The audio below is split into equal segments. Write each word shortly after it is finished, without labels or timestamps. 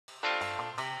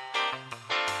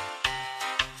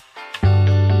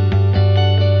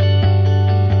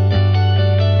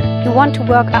You want to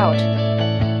work out.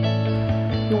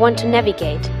 You want to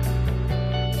navigate.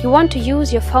 You want to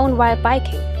use your phone while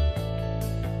biking.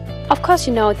 Of course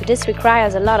you know that this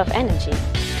requires a lot of energy.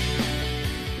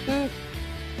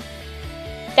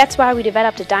 That's why we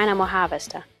developed the DYNAMO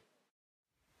harvester.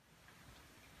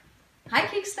 Hi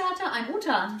Kickstarter, I'm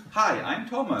Uta. Hi, I'm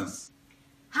Thomas.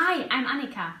 Hi, I'm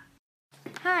Annika.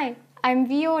 Hi, I'm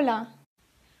Viola.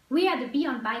 We are the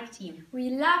Beyond Bike team. We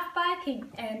love biking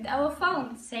and our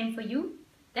phones. Same for you?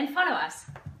 Then follow us.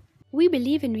 We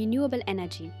believe in renewable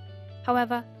energy.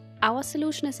 However, our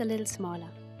solution is a little smaller.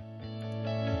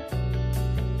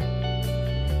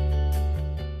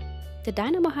 The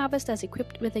DYNAMO harvester is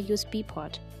equipped with a USB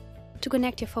port to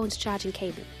connect your phone's charging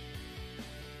cable.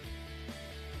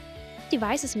 The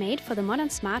device is made for the modern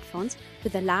smartphones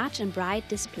with a large and bright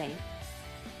display.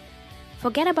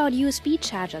 Forget about USB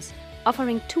chargers,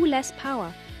 offering too less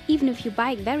power, even if you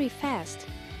bike very fast.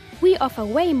 We offer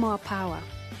way more power.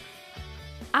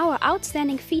 Our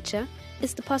outstanding feature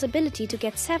is the possibility to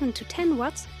get 7 to 10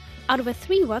 watts out of a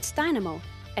 3 watts dynamo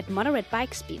at moderate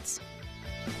bike speeds.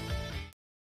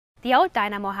 The old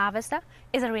DYNAMO harvester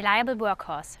is a reliable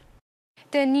workhorse.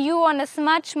 The new one is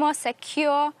much more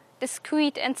secure,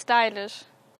 discreet and stylish.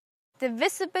 The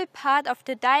visible part of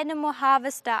the DYNAMO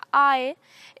harvester eye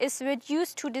is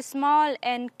reduced to the small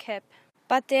end cap,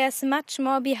 but there's much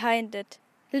more behind it.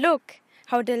 Look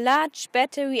how the large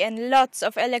battery and lots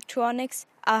of electronics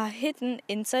are hidden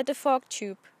inside the fork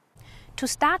tube. To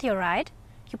start your ride,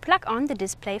 you plug on the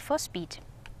display for speed.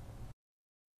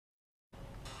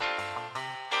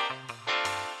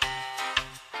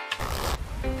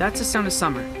 That's the sound of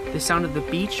summer, the sound of the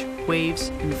beach, waves,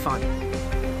 and fun.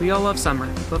 We all love summer,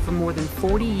 but for more than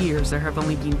 40 years there have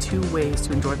only been 2 ways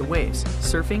to enjoy the waves,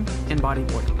 surfing and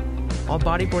bodyboarding. While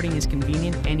bodyboarding is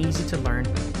convenient and easy to learn,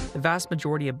 the vast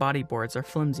majority of bodyboards are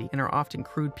flimsy and are often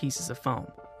crude pieces of foam.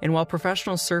 And while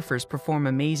professional surfers perform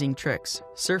amazing tricks,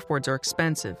 surfboards are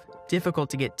expensive, difficult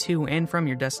to get to and from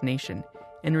your destination,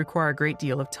 and require a great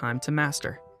deal of time to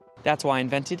master. That's why I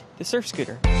invented the surf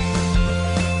scooter.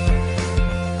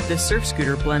 The surf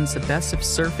scooter blends the best of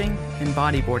surfing and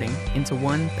bodyboarding into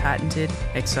one patented,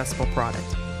 accessible product.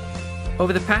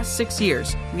 Over the past 6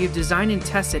 years, we have designed and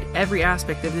tested every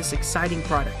aspect of this exciting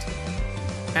product.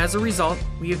 As a result,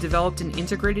 we have developed an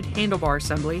integrated handlebar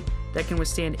assembly that can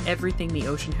withstand everything the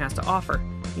ocean has to offer,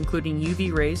 including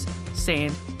UV rays,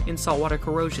 sand, and saltwater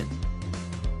corrosion.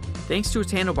 Thanks to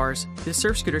its handlebars, the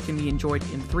surf scooter can be enjoyed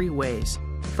in 3 ways.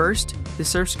 First, the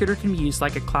surf scooter can be used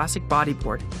like a classic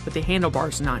bodyboard, with the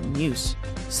handlebars not in use.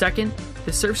 Second,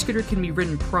 the surf scooter can be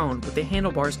ridden prone with the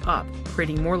handlebars up,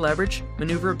 creating more leverage,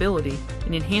 maneuverability,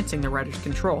 and enhancing the rider's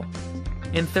control.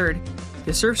 And third,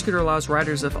 the surf scooter allows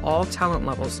riders of all talent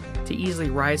levels to easily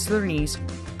rise to their knees,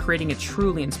 creating a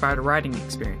truly inspired riding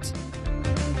experience.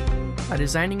 By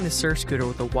designing the surf scooter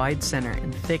with a wide center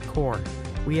and thick core,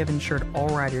 we have ensured all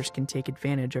riders can take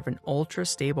advantage of an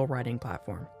ultra-stable riding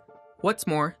platform. What's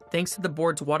more, thanks to the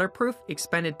board's waterproof,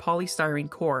 expanded polystyrene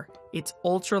core, it's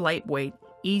ultra lightweight,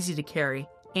 easy to carry,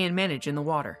 and manage in the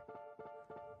water.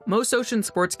 Most ocean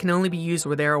sports can only be used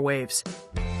where there are waves.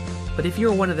 But if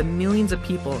you're one of the millions of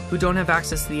people who don't have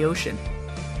access to the ocean,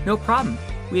 no problem.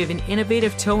 We have an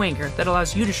innovative tow anchor that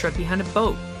allows you to strut behind a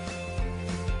boat.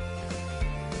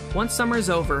 Once summer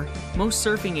is over, most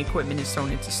surfing equipment is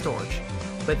thrown into storage.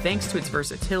 But thanks to its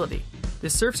versatility, the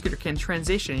surf scooter can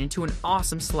transition into an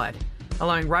awesome sled,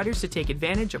 allowing riders to take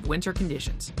advantage of winter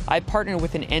conditions. I partnered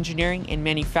with an engineering and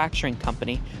manufacturing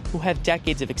company who have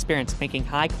decades of experience making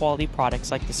high-quality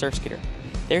products like the surf scooter.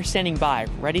 They're standing by,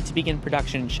 ready to begin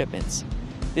production and shipments.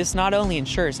 This not only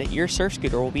ensures that your surf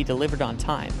scooter will be delivered on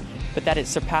time, but that it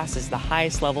surpasses the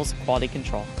highest levels of quality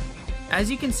control. As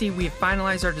you can see, we have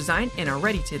finalized our design and are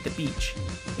ready to hit the beach.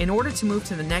 In order to move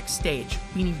to the next stage,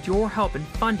 we need your help in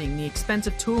funding the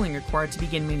expensive tooling required to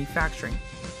begin manufacturing,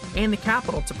 and the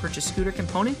capital to purchase scooter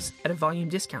components at a volume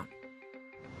discount.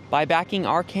 By backing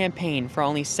our campaign for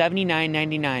only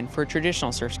 $79.99 for a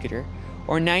traditional surf scooter,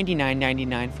 or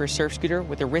 $99.99 for a surf scooter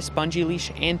with a wrist bungee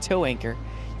leash and tow anchor,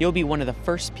 you'll be one of the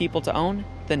first people to own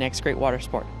the next great water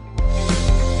sport.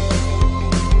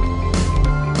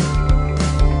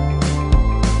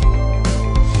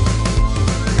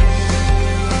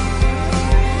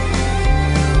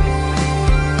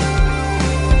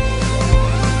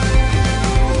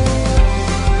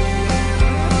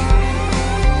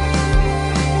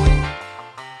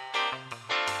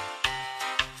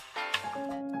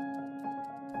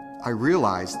 I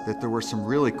realized that there were some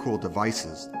really cool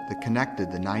devices that connected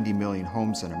the 90 million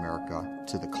homes in America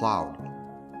to the cloud.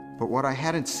 But what I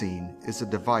hadn't seen is a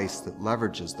device that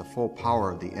leverages the full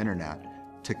power of the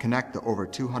internet to connect the over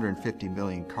 250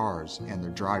 million cars and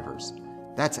their drivers.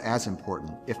 That's as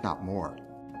important, if not more.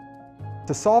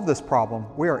 To solve this problem,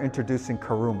 we are introducing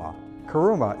Kuruma.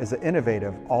 Kuruma is an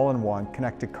innovative, all-in-one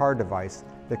connected car device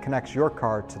that connects your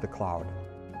car to the cloud.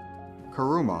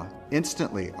 Kuruma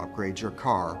instantly upgrades your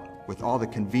car with all the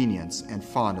convenience and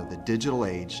fun of the digital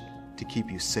age to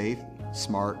keep you safe,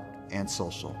 smart, and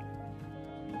social.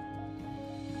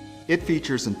 It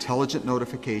features intelligent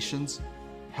notifications,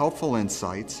 helpful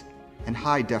insights, and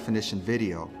high-definition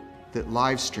video that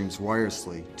live streams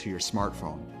wirelessly to your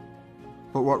smartphone.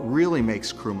 But what really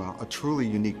makes Kuruma a truly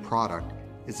unique product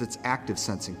is its active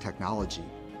sensing technology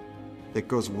that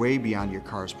goes way beyond your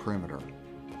car's perimeter.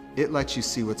 It lets you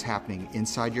see what's happening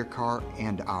inside your car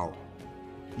and out.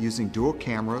 Using dual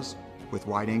cameras with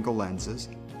wide-angle lenses,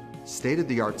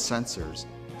 state-of-the-art sensors,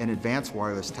 and advanced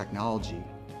wireless technology,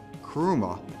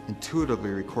 Kuruma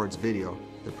intuitively records video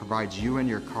that provides you and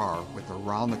your car with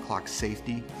around-the-clock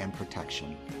safety and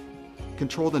protection.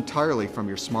 Controlled entirely from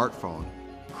your smartphone,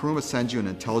 Kuruma sends you an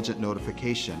intelligent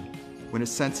notification when it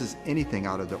senses anything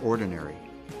out of the ordinary,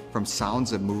 from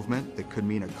sounds of movement that could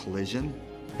mean a collision,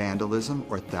 vandalism,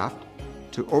 or theft,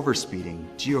 to overspeeding,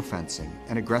 geofencing,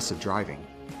 and aggressive driving.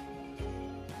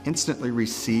 Instantly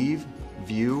receive,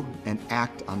 view, and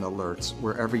act on the alerts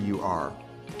wherever you are,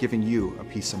 giving you a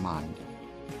peace of mind.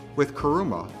 With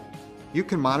Kuruma, you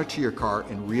can monitor your car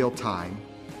in real time,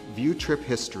 view trip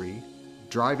history,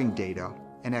 driving data,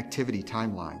 and activity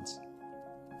timelines.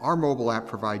 Our mobile app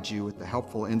provides you with the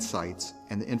helpful insights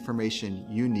and the information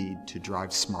you need to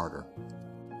drive smarter.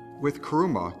 With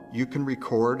Kuruma, you can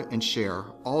record and share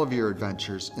all of your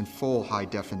adventures in full high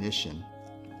definition,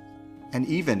 and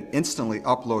even instantly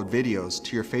upload videos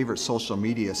to your favorite social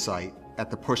media site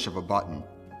at the push of a button.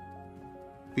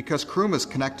 Because Kuruma is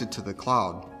connected to the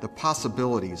cloud, the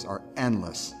possibilities are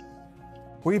endless.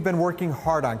 We've been working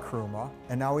hard on Kuruma,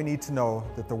 and now we need to know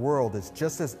that the world is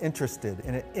just as interested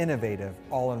in an innovative,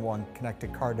 all-in-one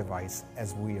connected car device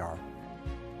as we are.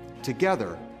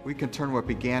 Together, we can turn what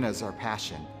began as our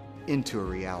passion into a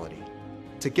reality.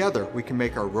 Together, we can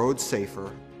make our roads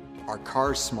safer, our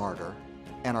cars smarter,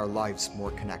 and our lives more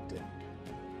connected.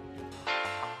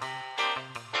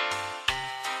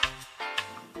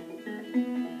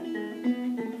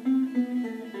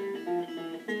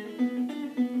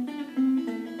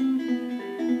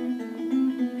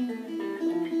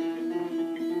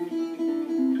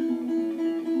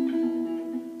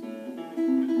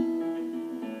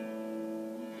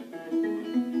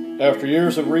 After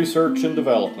years of research and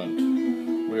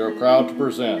development, we are proud to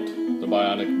present the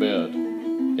BIONIC bed,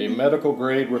 a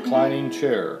medical-grade reclining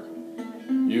chair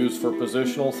used for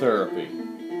positional therapy,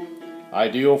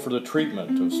 ideal for the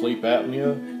treatment of sleep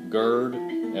apnea, GERD,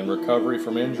 and recovery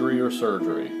from injury or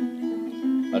surgery.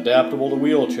 Adaptable to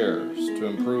wheelchairs to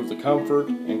improve the comfort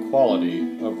and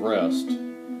quality of rest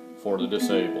for the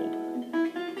disabled.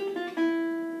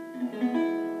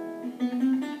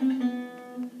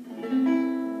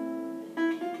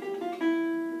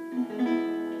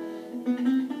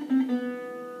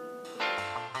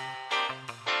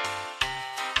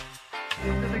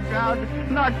 To the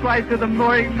ground, not quite to the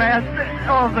mooring mast.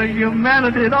 All the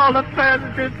humanity and all the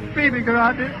passengers screaming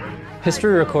around it.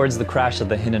 History records the crash of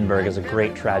the Hindenburg as a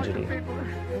great tragedy.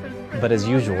 But as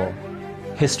usual,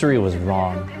 history was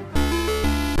wrong.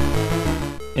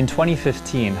 In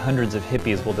 2015, hundreds of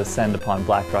hippies will descend upon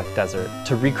Black Rock Desert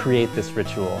to recreate this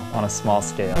ritual on a small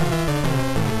scale.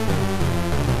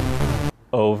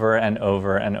 Over and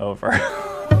over and over.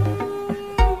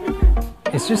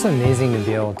 It's just amazing to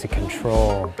be able to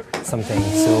control something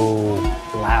so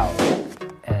loud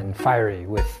and fiery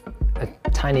with a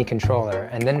tiny controller,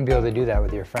 and then to be able to do that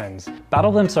with your friends.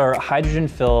 Battle blimps are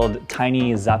hydrogen-filled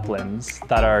tiny zeppelins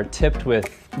that are tipped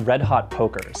with red-hot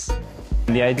pokers.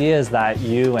 And the idea is that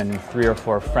you and 3 or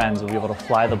 4 friends will be able to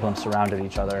fly the blimps around at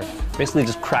each other, basically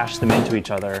just crash them into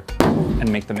each other and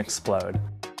make them explode.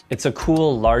 It's a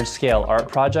cool, large-scale art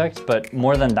project, but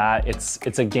more than that,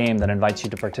 it's a game that invites you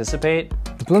to participate.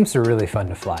 The blimps are really fun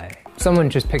to fly. Someone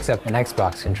just picks up an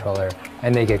Xbox controller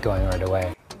and they get going right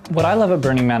away. What I love at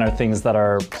Burning Man are things that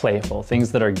are playful,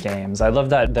 things that are games. I love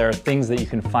that there are things that you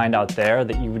can find out there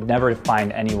that you would never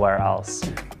find anywhere else.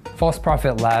 False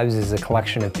Prophet Labs is a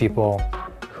collection of people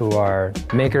who are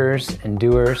makers and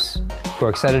doers, who are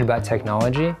excited about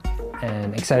technology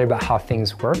and excited about how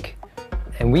things work.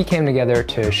 And we came together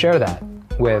to share that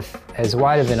with as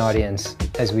wide of an audience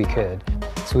as we could.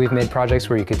 So we've made projects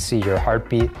where you could see your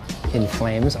heartbeat in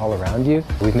flames all around you.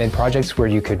 We've made projects where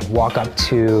you could walk up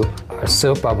to a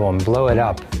soap bubble and blow it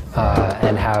up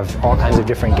and have all kinds of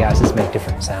different gases make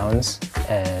different sounds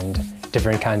and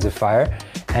different kinds of fire.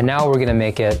 And now we're going to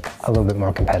make it a little bit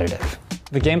more competitive.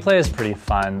 The gameplay is pretty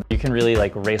fun. You can really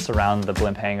like race around the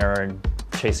blimp hangar and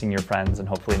chasing your friends and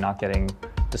hopefully not getting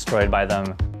destroyed by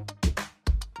them.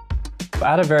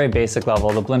 At a very basic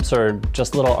level, the blimps are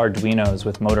just little Arduinos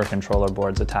with motor controller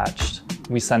boards attached.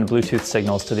 We send Bluetooth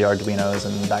signals to the Arduinos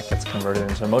and that gets converted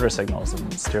into motor signals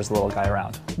and steers the little guy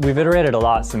around. We've iterated a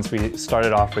lot since we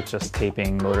started off with just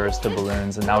taping motors to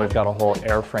balloons, and now we've got a whole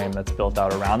airframe that's built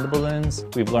out around the balloons.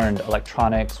 We've learned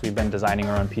electronics, we've been designing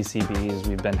our own PCBs,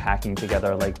 we've been hacking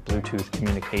together like Bluetooth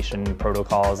communication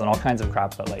protocols and all kinds of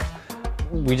crap that like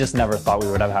we just never thought we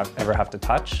would ever have to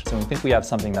touch. So we think we have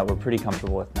something that we're pretty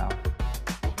comfortable with now.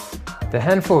 The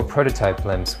handful of prototype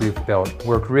blimps we've built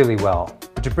work really well.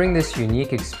 But to bring this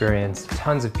unique experience to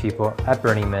tons of people at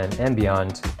Burning Man and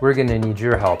beyond, we're going to need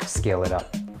your help to scale it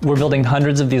up. We're building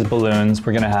hundreds of these balloons.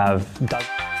 We're going to have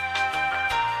dozens